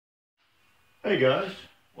Hey guys,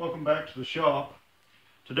 welcome back to the shop.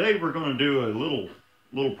 Today we're going to do a little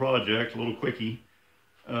project, a little quickie.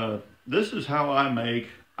 This is how I make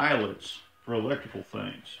eyelets for electrical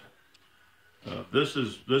things.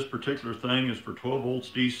 This particular thing is for 12 volts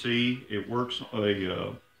DC. It works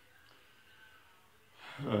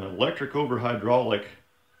electric over hydraulic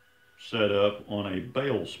setup on a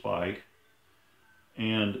bale spike,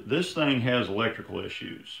 and this thing has electrical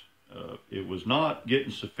issues. It was not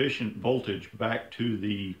getting sufficient voltage back to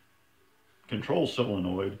the control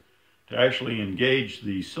solenoid to actually engage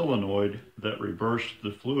the solenoid that reversed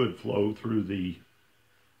the fluid flow through the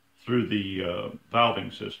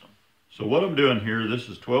valving system. So what I'm doing here, this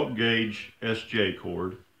is 12 gauge SJ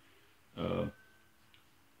cord.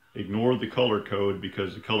 Ignore the color code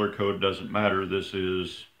because the color code doesn't matter. This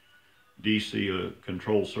is DC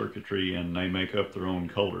control circuitry and they make up their own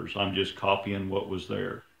colors. I'm just copying what was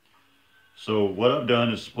there. So what I've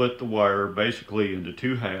done is split the wire basically into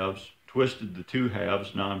two halves, twisted the two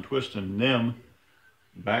halves. Now I'm twisting them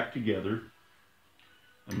back together.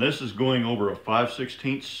 And this is going over a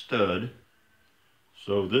 5/16 stud.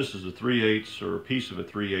 So this is a 3/8 or a piece of a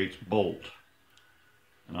 3/8 bolt.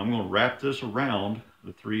 And I'm going to wrap this around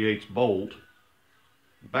the 3/8 bolt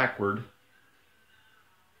backward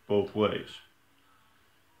both ways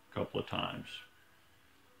a couple of times.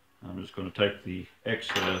 I'm just going to take the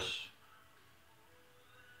excess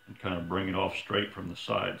and kind of bring it off straight from the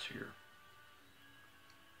sides here.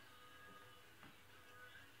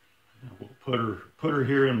 Now we'll put her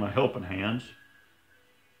here in my helping hands.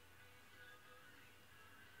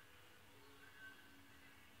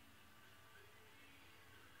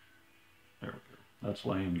 There we go. That's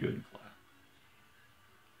laying good and flat.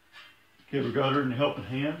 Okay, we got her in the helping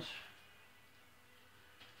hands.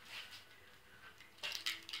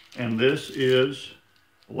 And this is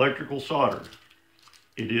electrical solder.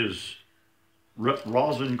 It is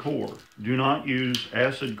rosin core. Do not use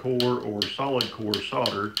acid core or solid core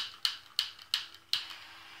solder.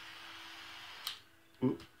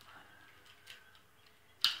 Oop.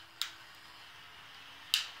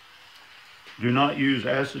 Do not use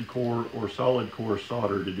acid core or solid core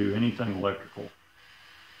solder to do anything electrical.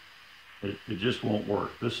 It just won't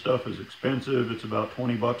work. This stuff is expensive. It's about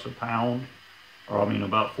 20 bucks a pound, or I mean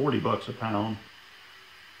about 40 bucks a pound.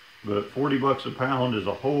 But 40 bucks a pound is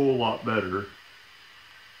a whole lot better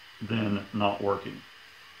than not working.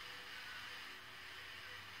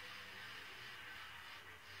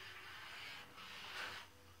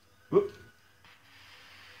 Whoop.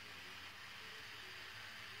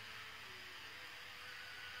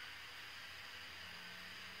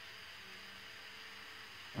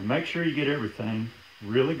 And make sure you get everything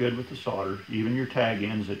really good with the solder, even your tag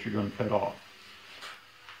ends that you're going to cut off.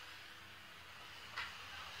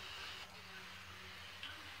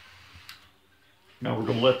 Now we're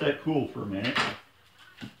going to let that cool for a minute.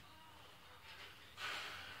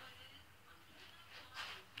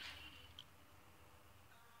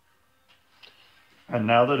 And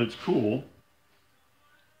now that it's cool,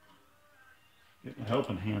 get my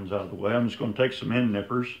helping hands out of the way, I'm just going to take some end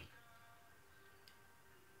nippers.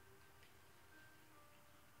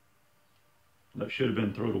 That should have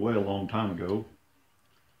been thrown away a long time ago.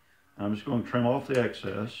 I'm just going to trim off the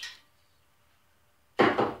excess.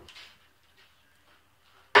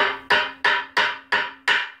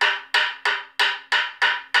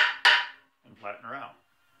 Flatten her out.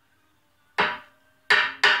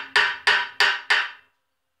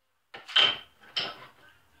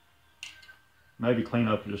 Maybe clean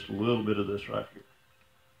up just a little bit of this right here.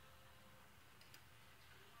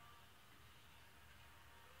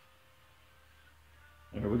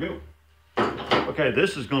 There we go. Okay,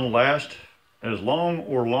 this is going to last as long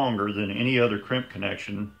or longer than any other crimp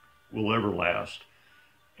connection will ever last.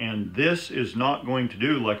 And this is not going to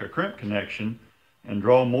do like a crimp connection and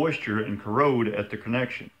draw moisture and corrode at the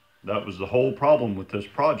connection. That was the whole problem with this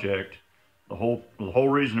project. The whole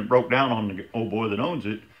reason it broke down on the old boy that owns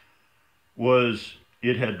it was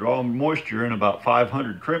it had drawn moisture in about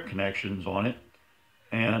 500 crimp connections on it,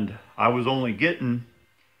 and I was only getting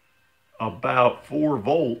about 4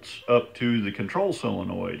 volts up to the control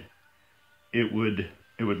solenoid. It would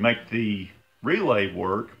make the relay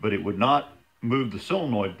work, but it would not move the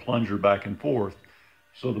solenoid plunger back and forth.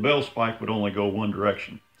 So the bell spike would only go one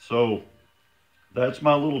direction. So that's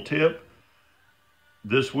my little tip.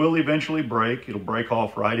 This will eventually break. It'll break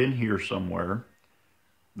off right in here somewhere.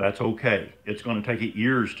 That's okay. It's going to take it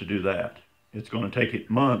years to do that. It's going to take it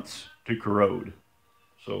months to corrode.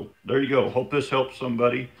 So there you go. Hope this helps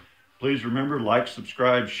somebody. Please remember, like,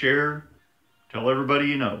 subscribe, share. Tell everybody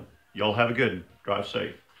you know. Y'all have a good one. Drive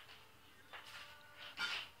safe.